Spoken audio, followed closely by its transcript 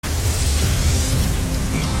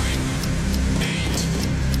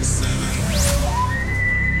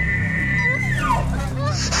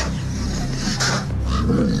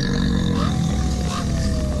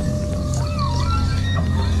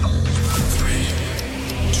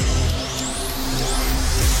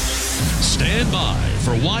Stand by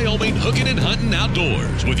for Wyoming Hooking and Hunting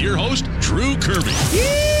Outdoors with your host, Drew Kirby.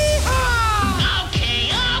 Yeehaw! Okay.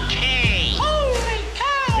 Holy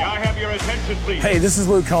cow! May I have your attention, please? Hey, this is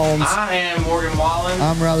Luke Combs. I am Morgan Wallen.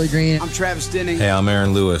 I'm Riley Green. I'm Travis Denning. Hey, I'm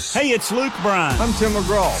Aaron Lewis. Hey, it's Luke Bryan. I'm Tim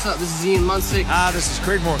McGraw. What's up? This is Ian Munsick. This is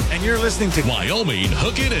Craig Moore, and you're listening to Wyoming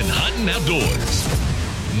Hooking and Hunting Outdoors.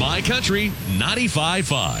 My Country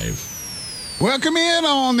 95.5. Welcome in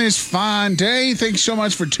on this fine day. Thanks so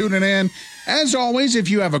much for tuning in. As always, if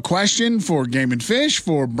you have a question for Game and Fish,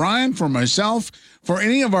 for Brian, for myself, for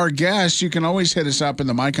any of our guests, you can always hit us up in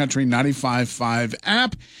the My Country 95.5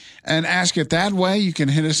 app and ask it that way. You can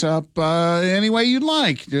hit us up any way you'd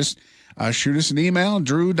like. Just shoot us an email,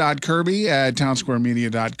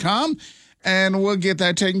 drew.kirby@townsquaremedia.com, and we'll get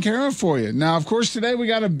that taken care of for you. Now, of course, today we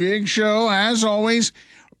got a big show, as always.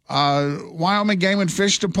 Wyoming Game and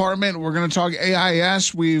Fish Department. We're going to talk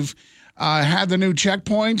AIS. We've had the new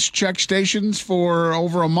checkpoints, check stations for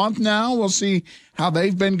over a month now. We'll see how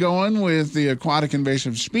they've been going with the aquatic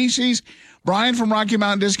invasive species. Brian from Rocky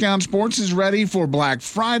Mountain Discount Sports is ready for Black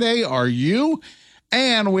Friday. Are you?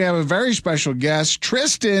 And we have a very special guest,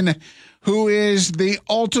 Tristan, who is the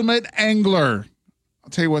ultimate angler. I'll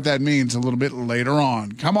tell you what that means a little bit later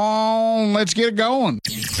on. Come on, let's get it going.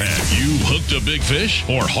 Have you hooked a big fish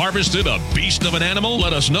or harvested a beast of an animal?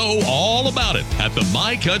 Let us know all about it at the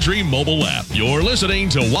My Country mobile app. You're listening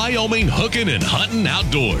to Wyoming Hooking and Hunting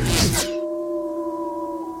Outdoors.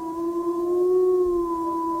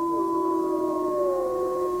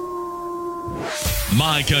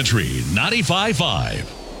 My Country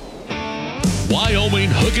 95.5. Wyoming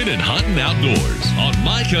Hooking and Hunting Outdoors on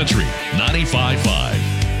My Country 95.5.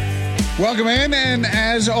 Welcome in, and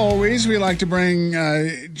as always, we like to bring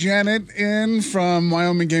Janet in from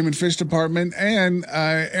Wyoming Game and Fish Department, and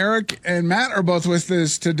Eric and Matt are both with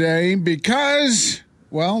us today because,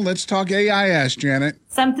 well, let's talk AIS, Janet.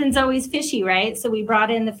 Something's always fishy, right? So we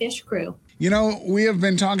brought in the fish crew. You know, we have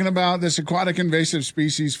been talking about this aquatic invasive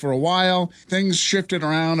species for a while. Things shifted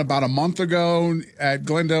around about a month ago at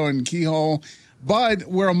Glendo and Keyhole. But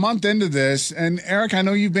we're a month into this, and Eric, I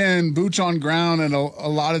know you've been boots on ground at a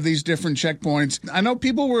lot of these different checkpoints. I know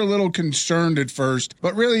people were a little concerned at first,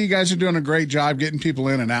 but really you guys are doing a great job getting people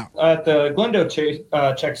in and out. At the Glendo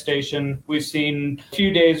check station, we've seen a few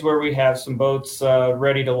days where we have some boats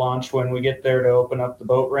ready to launch when we get there to open up the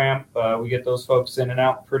boat ramp. We get those folks in and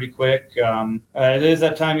out pretty quick. It is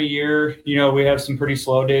that time of year. You know, we have some pretty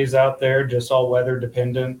slow days out there, just all weather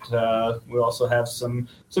dependent. We also have some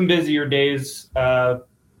busier days,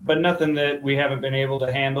 but nothing that we haven't been able to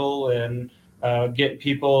handle and get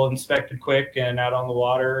people inspected quick and out on the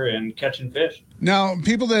water and catching fish. Now,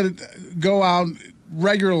 people that go out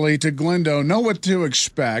regularly to Glendo know what to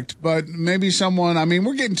expect, but maybe someone, I mean,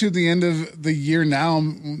 we're getting to the end of the year now,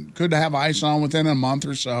 could have ice on within a month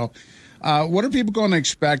or so. What are people going to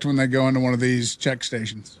expect when they go into one of these check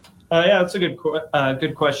stations? Yeah, that's a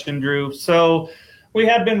good question, Drew. So we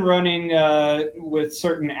have been running with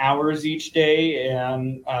certain hours each day,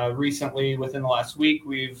 and recently, within the last week,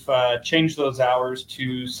 we've changed those hours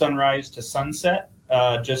to sunrise to sunset,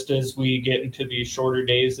 just as we get into these shorter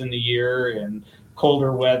days in the year and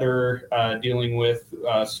colder weather, dealing with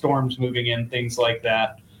storms moving in, things like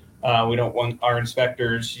that. We don't want our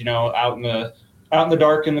inspectors, you know, out in the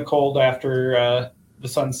dark in the cold after the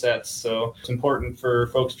sunsets. So it's important for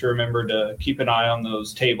folks to remember to keep an eye on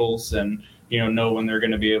those tables and know when they're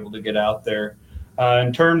going to be able to get out there.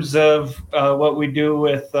 In terms of what we do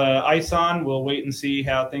with ice on, we'll wait and see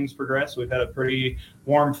how things progress. We've had a pretty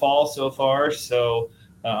warm fall so far, so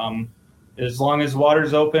as long as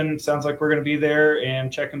water's open, it sounds like we're going to be there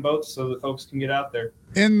and checking boats so that folks can get out there.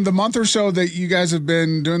 In the month or so that you guys have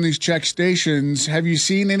been doing these check stations, have you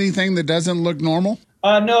seen anything that doesn't look normal?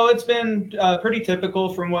 No, it's been pretty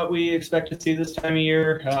typical from what we expect to see this time of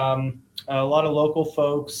year. A lot of local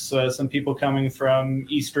folks, some people coming from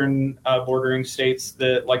eastern bordering states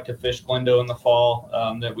that like to fish Glendo in the fall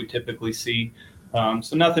that we typically see.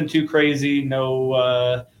 So nothing too crazy, no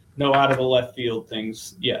out of the left field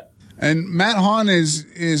things yet. And Matt Hahn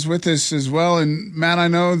is with us as well. And Matt, I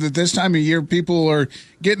know that this time of year people are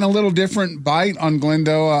getting a little different bite on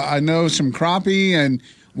Glendo. I know some crappie and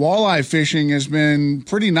walleye fishing has been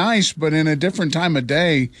pretty nice, but in a different time of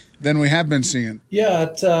day than we have been seeing. Yeah,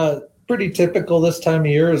 it's pretty typical this time of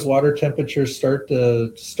year as water temperatures start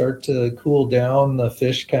to cool down. The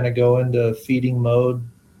fish kind of go into feeding mode,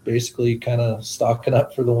 basically kind of stocking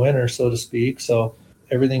up for the winter, so to speak. So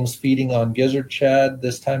everything's feeding on gizzard shad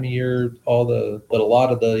this time of year. But a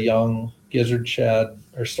lot of the young gizzard shad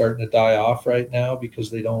are starting to die off right now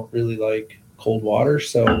because they don't really like cold water.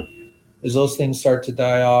 So as those things start to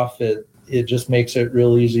die off, it it just makes it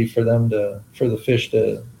real easy for the fish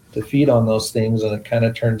to feed on those things, and it kind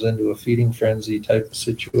of turns into a feeding frenzy type of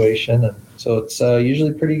situation. And so it's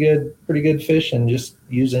usually pretty good fish, and just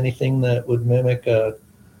use anything that would mimic a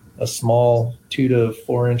small 2 to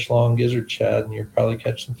 4 inch long gizzard shad, and you'll probably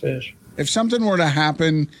catch some fish. If something were to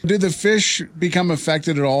happen, do the fish become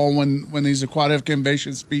affected at all when these aquatic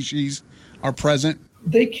invasive species are present?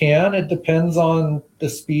 They can. It depends on the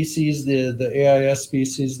species, the AIS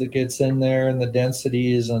species that gets in there, and the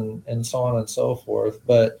densities and so on and so forth.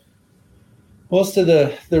 But most of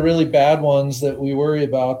the really bad ones that we worry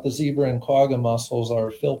about, the zebra and quagga mussels,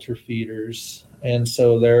 are filter feeders. And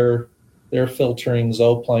so they're filtering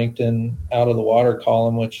zooplankton out of the water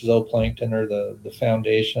column, which zooplankton are the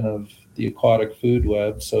foundation of the aquatic food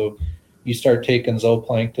web. So you start taking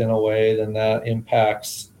zooplankton away, then that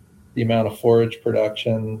impacts the amount of forage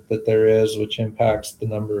production that there is, which impacts the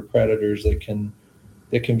number of predators that can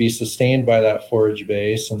be sustained by that forage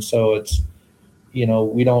base. And so it's,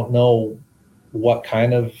 we don't know what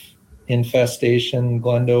kind of infestation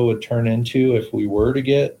Glendo would turn into if we were to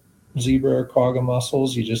get zebra or quagga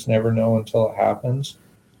mussels. You just never know until it happens.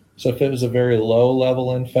 So if it was a very low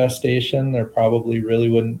level infestation, there probably really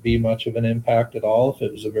wouldn't be much of an impact at all. If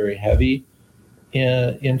it was a very heavy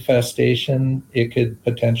infestation, it could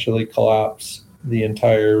potentially collapse the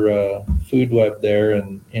entire food web there,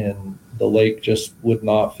 and the lake just would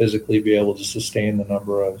not physically be able to sustain the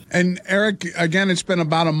number of. And Eric, again, it's been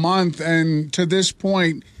about a month, and to this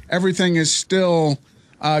point, everything is still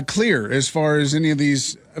clear as far as any of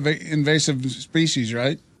these invasive species,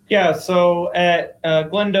 right? Yeah, so at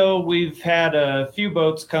Glendo, we've had a few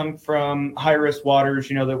boats come from high-risk waters,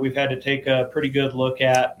 that we've had to take a pretty good look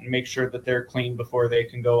at and make sure that they're clean before they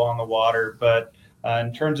can go on the water. But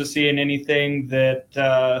in terms of seeing anything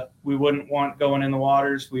that we wouldn't want going in the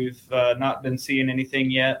waters, we've not been seeing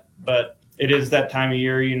anything yet. But it is that time of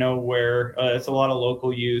year, where it's a lot of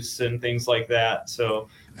local use and things like that. So,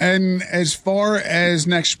 and as far as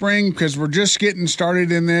next spring, because we're just getting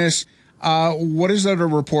started in this, what is there to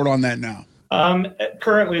report on that now?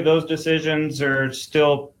 Currently, those decisions are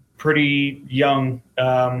still pretty young.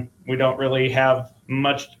 We don't really have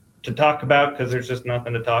much to talk about because there's just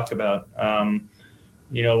nothing to talk about.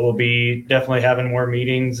 We'll be definitely having more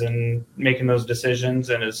meetings and making those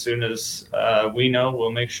decisions. And as soon as we know,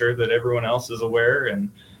 we'll make sure that everyone else is aware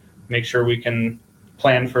and make sure we can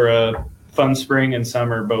plan for a fun spring and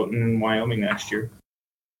summer boating in Wyoming next year.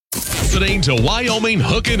 Listening to Wyoming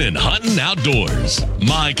Hooking and Hunting Outdoors.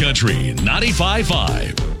 My Country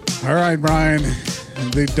 95.5. All right, Brian.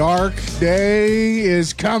 The dark day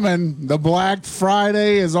is coming. The Black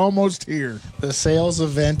Friday is almost here. The sales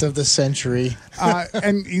event of the century.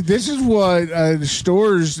 And this is what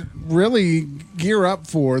stores really gear up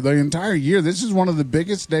for the entire year. This is one of the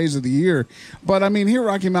biggest days of the year. But, here at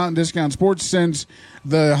Rocky Mountain Discount Sports, since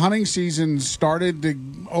the hunting season started to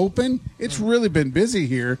open, it's really been busy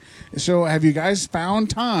here. So have you guys found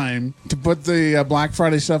time to put the Black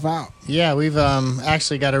Friday stuff out? Yeah, we've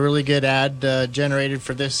actually got a really good ad generated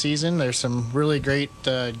for this season. There's some really great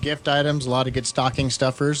gift items, a lot of good stocking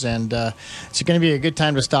stuffers, and it's going to be a good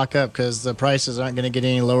time to stock up because the prices aren't going to get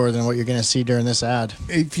any lower than what you're going to see during this ad.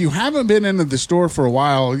 If you haven't been into the store for a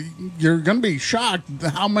while, you're going to be shocked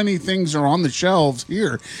how many things are on the shelves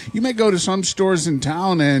here. You may go to some stores in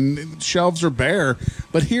town and shelves are bare,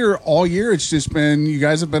 but here all year it's just been, you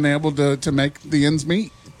guys have been able to make the ends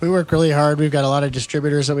meet. We work really hard. We've got a lot of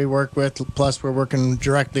distributors that we work with. Plus, we're working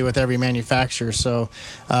directly with every manufacturer. So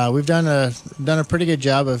we've done a pretty good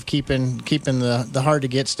job of keeping the hard to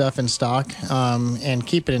get stuff in stock and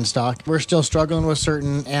keep it in stock. We're still struggling with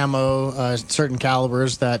certain ammo, certain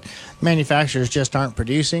calibers that manufacturers just aren't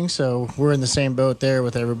producing. So we're in the same boat there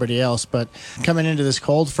with everybody else. But coming into this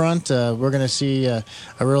cold front, we're going to see a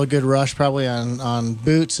real good rush probably on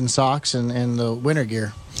boots and socks and the winter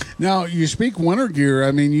gear. Now, you speak winter gear.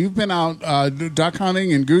 You've been out duck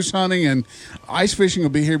hunting and goose hunting, and ice fishing will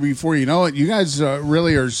be here before you know it. You guys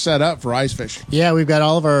really are set up for ice fishing. Yeah, we've got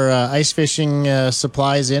all of our ice fishing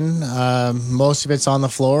supplies in. Most of it's on the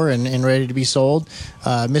floor and ready to be sold.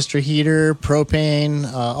 Mr. Heater,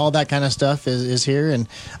 propane, all that kind of stuff is here. And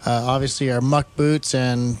obviously our muck boots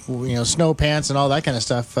and snow pants and all that kind of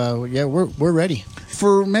stuff. We're ready.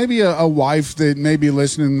 For maybe a wife that may be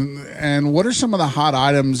listening, and what are some of the hot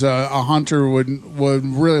items a hunter would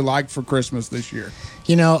really like for Christmas this year?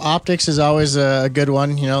 Optics is always a good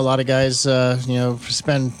one. A lot of guys,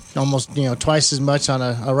 spend almost, twice as much on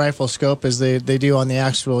a rifle scope as they do on the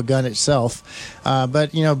actual gun itself.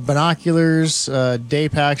 But binoculars, day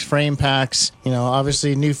packs, frame packs,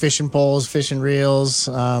 obviously new fishing poles, fishing reels,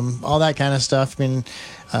 all that kind of stuff. I mean,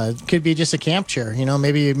 it could be just a camp chair.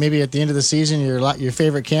 Maybe at the end of the season, your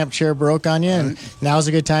favorite camp chair broke on you, and now's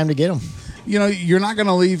a good time to get them. You're not going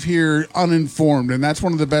to leave here uninformed, and that's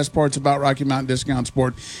one of the best parts about Rocky Mountain Discount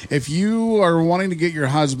Sport. If you are wanting to get your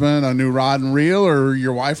husband a new rod and reel or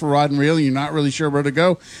your wife a rod and reel and you're not really sure where to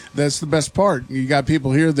go, that's the best part. You got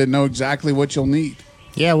people here that know exactly what you'll need.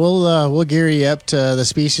 Yeah, we'll gear you up to the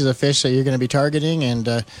species of fish that you're going to be targeting,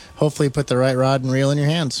 and hopefully put the right rod and reel in your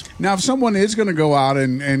hands. Now, if someone is going to go out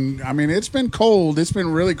and I mean, it's been cold. It's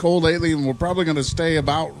been really cold lately, and we're probably going to stay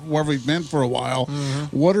about where we've been for a while.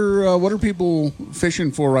 Mm-hmm. What are people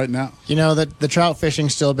fishing for right now? The trout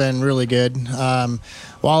fishing's still been really good.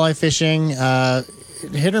 Walleye fishing.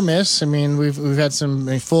 Hit or miss. I mean, we've had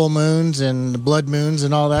some full moons and blood moons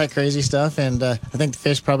and all that crazy stuff, and I think the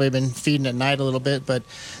fish probably been feeding at night a little bit. But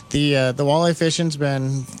the walleye fishing's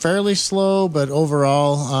been fairly slow, but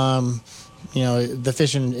overall, the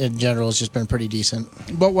fishing in general has just been pretty decent.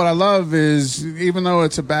 But what I love is, even though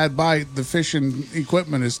it's a bad bite, the fishing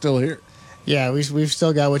equipment is still here. Yeah, we've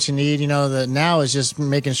still got what you need. That now is just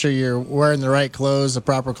making sure you're wearing the right clothes, the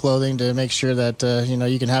proper clothing to make sure that,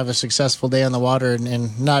 you can have a successful day on the water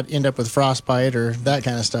and not end up with frostbite or that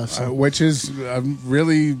kind of stuff. So. Which is a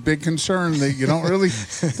really big concern that you don't really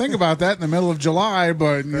think about that in the middle of July,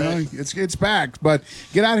 but it's back. But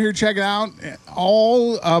get out here, check it out.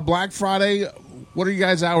 All Black Friday. What are you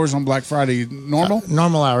guys' hours on Black Friday? Normal?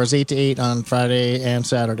 Normal hours, 8 to 8 on Friday and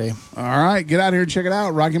Saturday. All right. Get out here and check it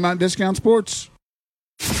out. Rocky Mountain Discount Sports.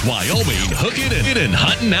 Wyoming hooking and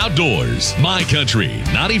hunting outdoors. My Country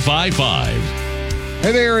 95.5.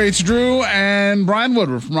 Hey there, it's Drew and Brian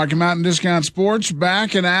Woodward from Rocky Mountain Discount Sports.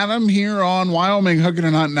 Back and at 'em here on Wyoming hooking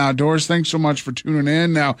and hunting outdoors. Thanks so much for tuning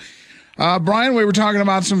in. Now, Brian, we were talking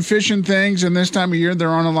about some fishing things, and this time of year there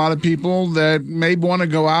aren't a lot of people that may want to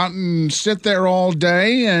go out and sit there all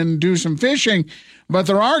day and do some fishing. But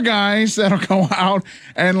there are guys that'll go out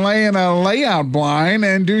and lay in a layout blind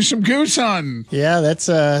and do some goose hunting. Yeah, that's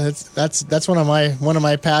one of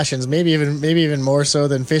my passions. Maybe even more so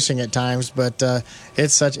than fishing at times. But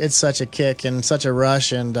it's such a kick and such a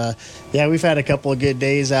rush. And we've had a couple of good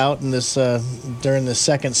days out in this during the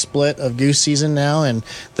second split of goose season now, and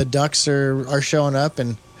the ducks are showing up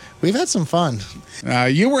and. We've had some fun.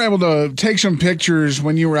 You were able to take some pictures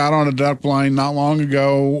when you were out on a duck blind not long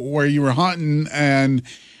ago where you were hunting, and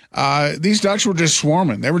these ducks were just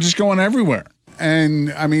swarming. They were just going everywhere.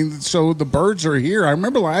 And, I mean, so the birds are here. I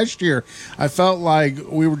remember last year I felt like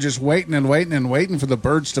we were just waiting for the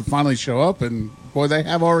birds to finally show up, and, boy, they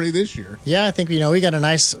have already this year. Yeah, I think, we got a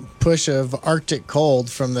nice push of Arctic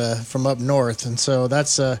cold from up north, and so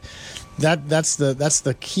that's the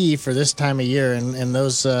key for this time of year, and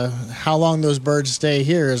those how long those birds stay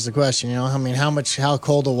here is the question. I mean, how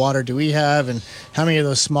cold of water do we have, and how many of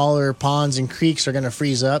those smaller ponds and creeks are going to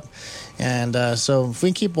freeze up, and so if we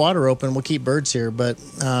can keep water open, we'll keep birds here. But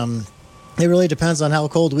it really depends on how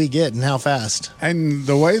cold we get and how fast. And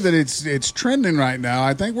the way that it's trending right now,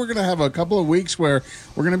 I think we're going to have a couple of weeks where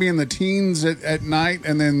we're going to be in the teens at night,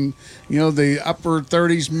 and then the upper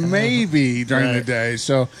 30s maybe during the day.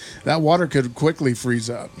 So that water could quickly freeze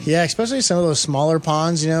up. Yeah, especially some of those smaller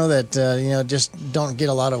ponds, that just don't get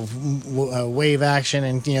a lot of wave action,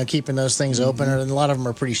 and keeping those things open. And a lot of them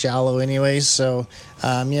are pretty shallow anyways. So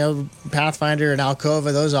Pathfinder and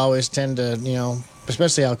Alcova, those always tend to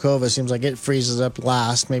especially Alcova, seems like it freezes up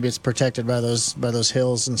last. Maybe it's protected by those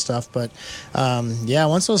hills and stuff. But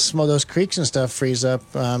once those creeks and stuff freeze up,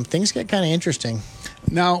 things get kind of interesting.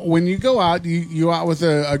 Now, when you go out, you out with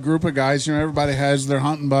a group of guys. Everybody has their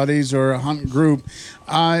hunting buddies or a hunting group.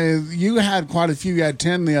 You had quite a few. You had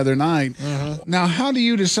 10 the other night. Mm-hmm. Now, how do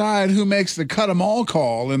you decide who makes the cut 'em all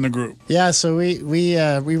call in the group? Yeah, so we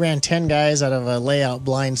ran 10 guys out of a layout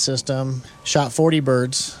blind system, shot 40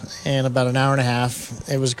 birds in about an hour and a half.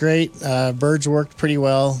 It was great. Birds worked pretty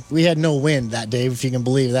well. We had no wind that day, if you can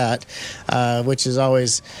believe that, which is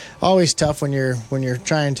always tough when you're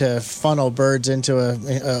trying to funnel birds into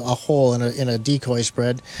a hole in a decoy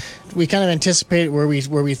spread. We kind of anticipate where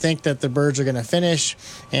we think that the birds are going to finish,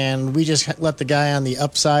 and we just let the guy on the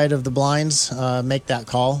upside of the blinds make that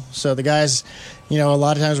call. So the guys, a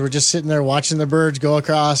lot of times we're just sitting there watching the birds go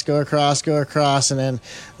across, and then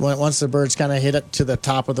once the birds kind of hit up to the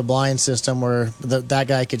top of the blind system where that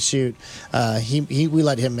guy could shoot, we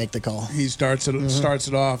let him make the call. He starts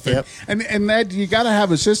it off. Yep. And that you got to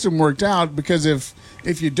have a system worked out, because if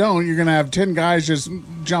if you don't, you're going to have 10 guys just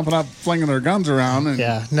jumping up, flinging their guns around. And,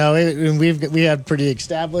 yeah, no, we have pretty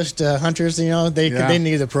established hunters. They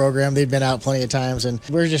knew the program. They'd been out plenty of times, and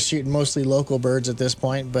we're just shooting mostly local birds at this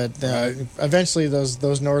point. But eventually,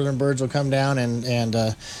 those northern birds will come down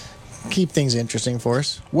and keep things interesting for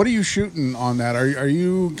us. What are you shooting on that? Are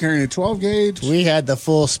you carrying a 12 gauge? We had the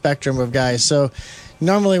full spectrum of guys. So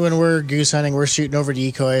normally when we're goose hunting, we're shooting over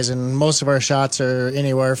decoys, and most of our shots are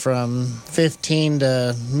anywhere from 15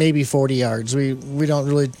 to maybe 40 yards. We don't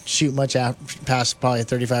really shoot much past probably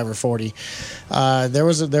 35 or 40. There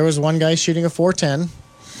was one guy shooting a 410.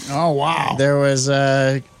 Oh, wow. There was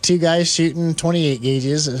 2 guys shooting 28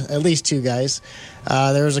 gauges, at least 2 guys.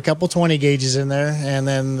 There was a couple 20 gauges in there, and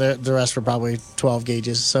then the rest were probably 12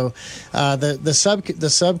 gauges. So the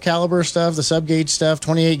sub caliber stuff, the sub gauge stuff,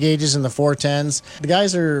 28 gauges and the 410s. The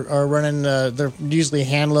guys are running. They're usually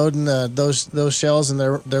hand loading those shells, and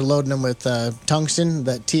they're loading them with tungsten,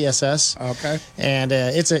 that TSS. Okay. And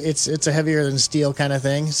it's a heavier than steel kind of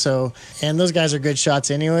thing. So, and those guys are good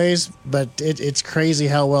shots anyways. But it's crazy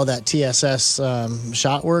how well that TSS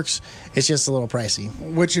shot works. It's just a little pricey.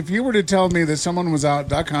 Which, if you were to tell me that someone was out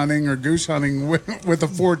duck hunting or goose hunting with a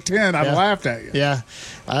 410, I'd laughed at you. Yeah.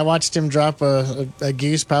 I watched him drop a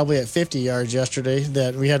goose probably at 50 yards yesterday.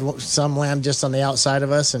 That we had some land just on the outside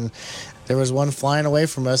of us, and there was one flying away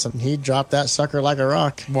from us, and he dropped that sucker like a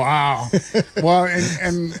rock. Wow. Well,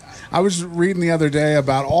 and I was reading the other day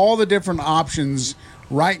about all the different options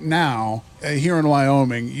right now here in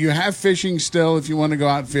Wyoming. You have fishing still if you want to go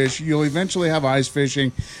out and fish. You'll eventually have ice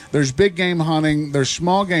fishing. There's big game hunting. There's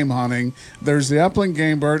small game hunting. There's the upland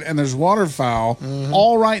game bird, and there's waterfowl. Mm-hmm.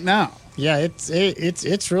 All right now. Yeah,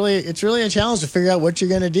 it's really a challenge to figure out what you're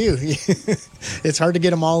going to do. It's hard to get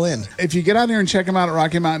them all in. If you get out here and check them out at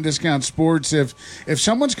Rocky Mountain Discount Sports, if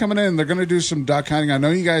someone's coming in, they're going to do some duck hunting. I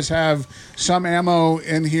know you guys have some ammo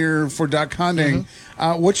in here for duck hunting.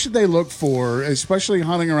 Mm-hmm. What should they look for, especially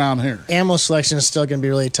hunting around here? Ammo selection is still going to be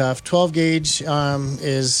really tough. 12 gauge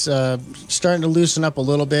is starting to loosen up a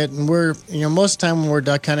little bit, and we're most of the time when we're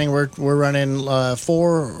duck hunting, we're running 4,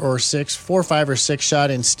 5, or 6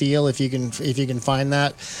 shot in steel if you can find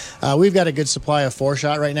that. We've got a good supply of 4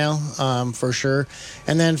 shot right now, for sure.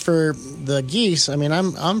 And then for the geese, I mean,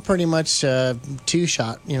 I'm pretty much 2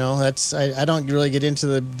 shot. I don't really get into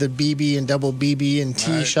the BB and double BB and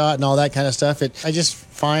T shot and all that kind of stuff. I just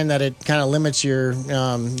find that it kind of limits your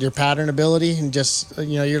pattern ability, and just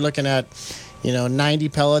you're looking at 90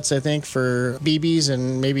 pellets, I think, for BBs,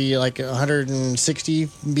 and maybe like 160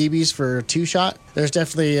 BBs for a 2 shot. There's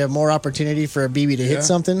definitely more opportunity for a BB to hit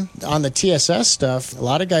something. On the TSS stuff, a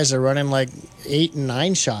lot of guys are running like 8 and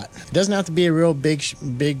 9 shot. It doesn't have to be a real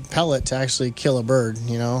big pellet to actually kill a bird,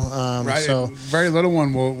 Right. So very little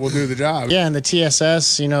one will do the job. Yeah, and the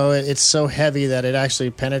TSS, it's so heavy that it actually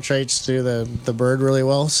penetrates through the bird really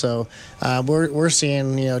well. So we're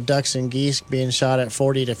seeing ducks and geese being shot at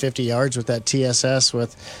 40 to 50 yards with that TSS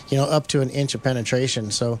with up to an inch of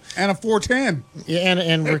penetration. So and a 410. Yeah,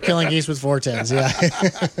 and we're killing geese with 410s. Yeah.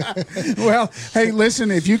 Well, hey, listen,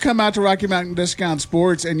 if you come out to Rocky Mountain Discount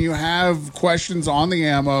Sports and you have questions on the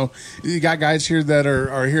ammo, you got guys here that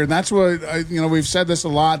are here, and that's what we've said this a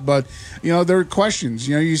lot, but there are questions.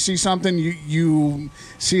 You see something, you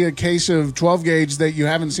see a case of 12 gauge that you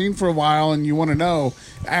haven't seen for a while, and you want to know,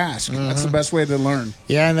 ask. Mm-hmm. That's the best way to learn.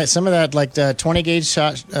 Yeah, and some of that, like the 20 gauge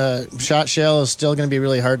shot shell, is still going to be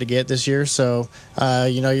really hard to get this year. So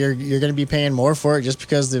you're going to be paying more for it just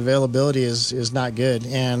because the availability is not good,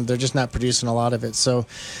 and they're just not producing a lot of it. So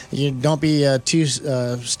you don't be too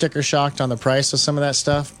sticker shocked on the price of some of that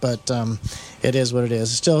stuff, but it is what it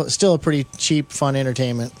is. It's still a pretty cheap, fun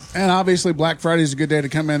entertainment. And obviously Black Friday is a good day to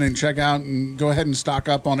come in and check out and go ahead and stock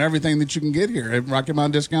up on everything that you can get here at Rocky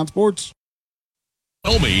Mountain Discount Sports.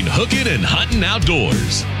 Wyoming Hooking and Hunting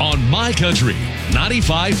Outdoors on My Country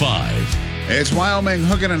 95.5. It's Wyoming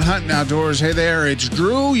Hooking and Hunting Outdoors. Hey there, it's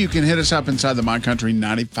Drew. You can hit us up inside the My Country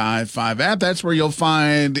 95.5 app. That's where you'll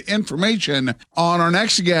find information on our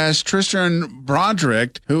next guest, Tristan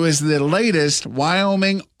Broderick, who is the latest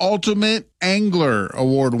Wyoming Ultimate Angler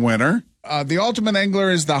Award winner. The Ultimate Angler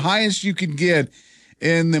is the highest you can get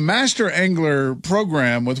in the Master Angler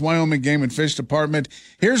program with Wyoming Game and Fish Department.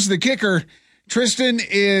 Here's the kicker. Tristan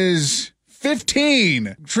is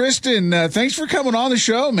 15. Tristan, thanks for coming on the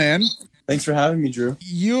show, man. Thanks for having me, Drew.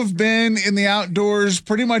 You've been in the outdoors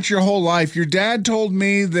pretty much your whole life. Your dad told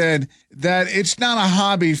me that it's not a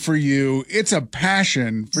hobby for you. It's a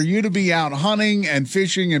passion for you to be out hunting and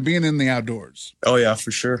fishing and being in the outdoors. Oh, yeah,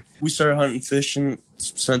 for sure. We started hunting fishing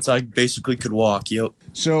since I basically could walk. Yep.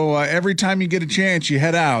 So every time you get a chance, you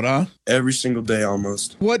head out, huh? Every single day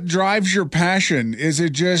almost. What drives your passion? Is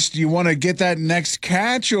it just you want to get that next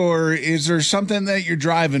catch, or is there something that you're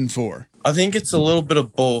driving for? I think it's a little bit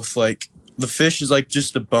of both. Like, the fish is like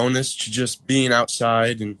just a bonus to just being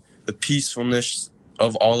outside and the peacefulness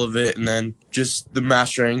of all of it. And then just the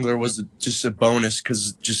master angler was just a bonus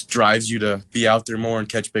because it just drives you to be out there more and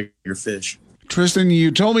catch bigger fish. Tristan,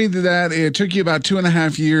 you told me that it took you about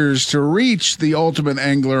 2.5 years to reach the Ultimate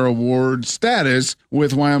Angler Award status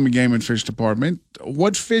with Wyoming Game and Fish Department.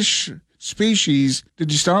 What fish species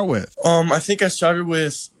did you start with? I think I started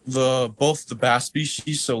with both the bass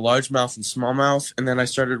species, so largemouth and smallmouth, and then I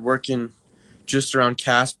started working just around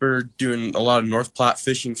Casper, doing a lot of North Platte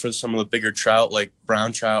fishing for some of the bigger trout, like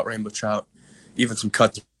brown trout, rainbow trout, even some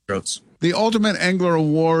cutthroats. The Ultimate Angler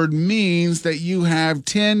Award means that you have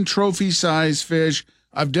 10 trophy-sized fish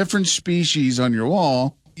of different species on your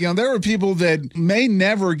wall. You know, there are people that may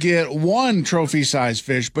never get one trophy-sized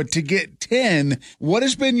fish, but to get 10, what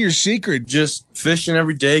has been your secret? Just fishing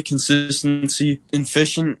every day, consistency. In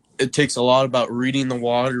fishing, it takes a lot about reading the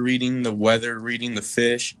water, reading the weather, reading the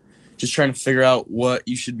fish, just trying to figure out what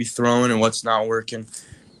you should be throwing and what's not working.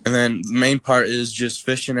 And then the main part is just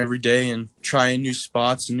fishing every day and trying new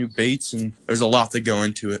spots and new baits, and there's a lot that go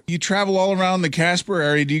into it. You travel all around the Casper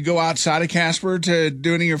area. Do you go outside of Casper to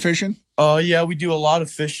do any of your fishing? Yeah, we do a lot of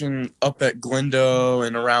fishing up at Glendo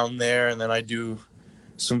and around there, and then I do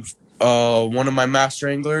some one of my master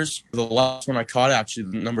anglers. The last one I caught,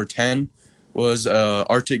 actually, number 10, was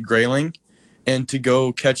Arctic grayling. And to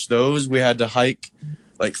go catch those, we had to hike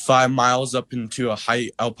like 5 miles up into a high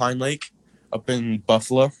alpine lake up in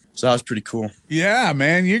Buffalo. So that was pretty cool. Yeah,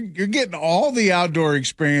 man, you're getting all the outdoor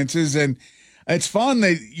experiences, and it's fun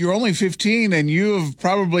that you're only 15 and you have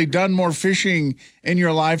probably done more fishing in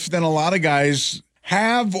your life than a lot of guys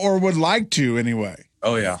have or would like to anyway.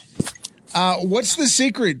 Oh, yeah. What's the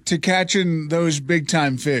secret to catching those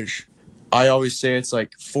big-time fish? I always say it's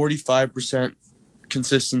like 45%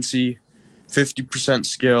 consistency, 50%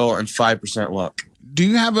 skill, and 5% luck. Do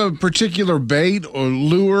you have a particular bait or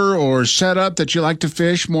lure or setup that you like to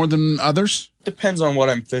fish more than others? Depends on what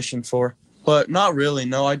I'm fishing for, but not really.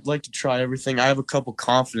 No, I'd like to try everything. I have a couple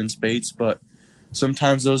confidence baits, but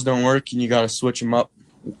sometimes those don't work and you got to switch them up.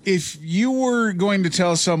 If you were going to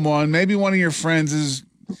tell someone, maybe one of your friends is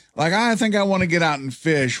like, I think I want to get out and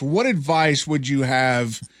fish, what advice would you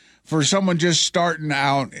have for someone just starting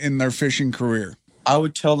out in their fishing career? I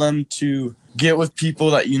would tell them to get with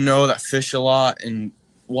people that you know that fish a lot and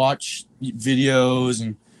watch videos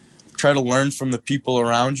and try to learn from the people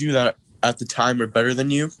around you that at the time are better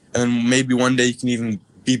than you. And maybe one day you can even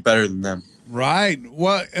be better than them. Right.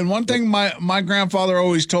 Well, and one thing my grandfather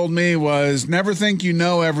always told me was never think you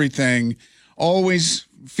know everything. Always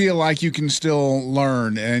feel like you can still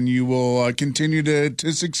learn and you will continue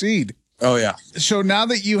to succeed. Oh, yeah. So now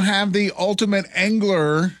that you have the Ultimate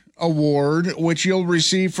Angler Award, which you'll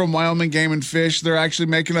receive from Wyoming Game and Fish, they're actually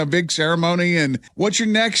making a big ceremony. And what's your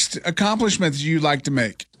next accomplishment that you'd like to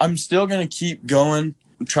make? I'm still going to keep going.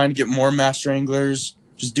 I'm trying to get more master anglers,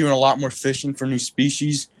 just doing a lot more fishing for new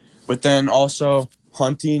species. But then also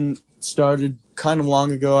hunting started kind of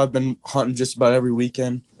long ago. I've been hunting just about every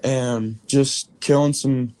weekend and just killing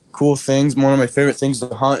some cool things. One of my favorite things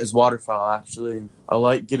to hunt is waterfowl, actually. I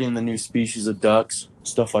like getting the new species of ducks,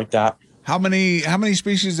 stuff like that. How many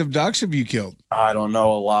species of ducks have you killed? I don't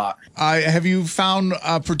know, a lot. Have you found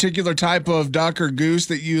a particular type of duck or goose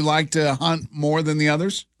that you like to hunt more than the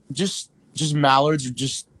others? Just mallards are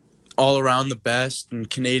just all around the best, and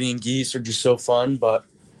Canadian geese are just so fun, but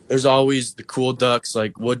there's always the cool ducks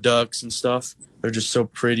like wood ducks and stuff. They're just so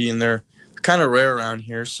pretty, and they're kind of rare around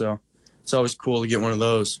here, so it's always cool to get one of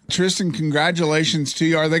those. Tristan, congratulations to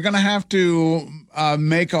you. Are they going to have to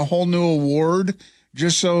make a whole new award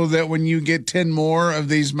just so that when you get 10 more of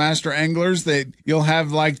these master anglers that you'll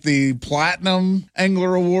have like the Platinum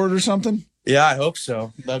Angler Award or something? Yeah, I hope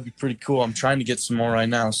so. That'd be pretty cool. I'm trying to get some more right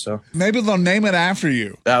now, so maybe they'll name it after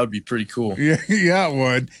you. That would be pretty cool. Yeah, it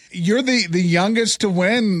would. You're the youngest to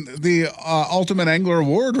win the Ultimate Angler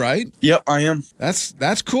Award, right? Yep, I am.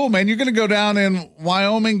 That's cool, man. You're going to go down in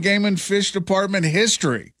Wyoming Game and Fish Department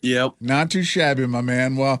history. Yep. Not too shabby, my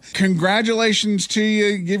man. Well, congratulations to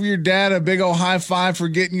you. Give your dad a big old high five for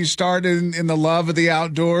getting you started in the love of the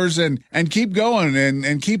outdoors, and keep going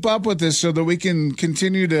and keep up with this so that we can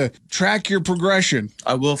continue to track your progression.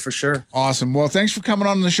 I will, for sure. Awesome. Well, thanks for coming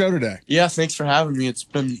on the show today. Yeah, thanks for having me. It's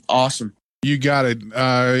been awesome. You got it.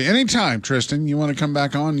 Anytime, Tristan, you want to come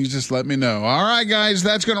back on, you just let me know. All right, guys,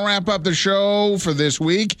 that's going to wrap up the show for this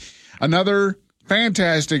week. Another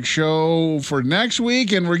fantastic show for next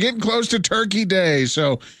week, and we're getting close to Turkey Day,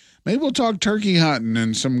 so maybe we'll talk turkey hunting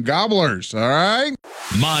and some gobblers, all right?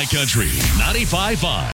 My Country 95.5.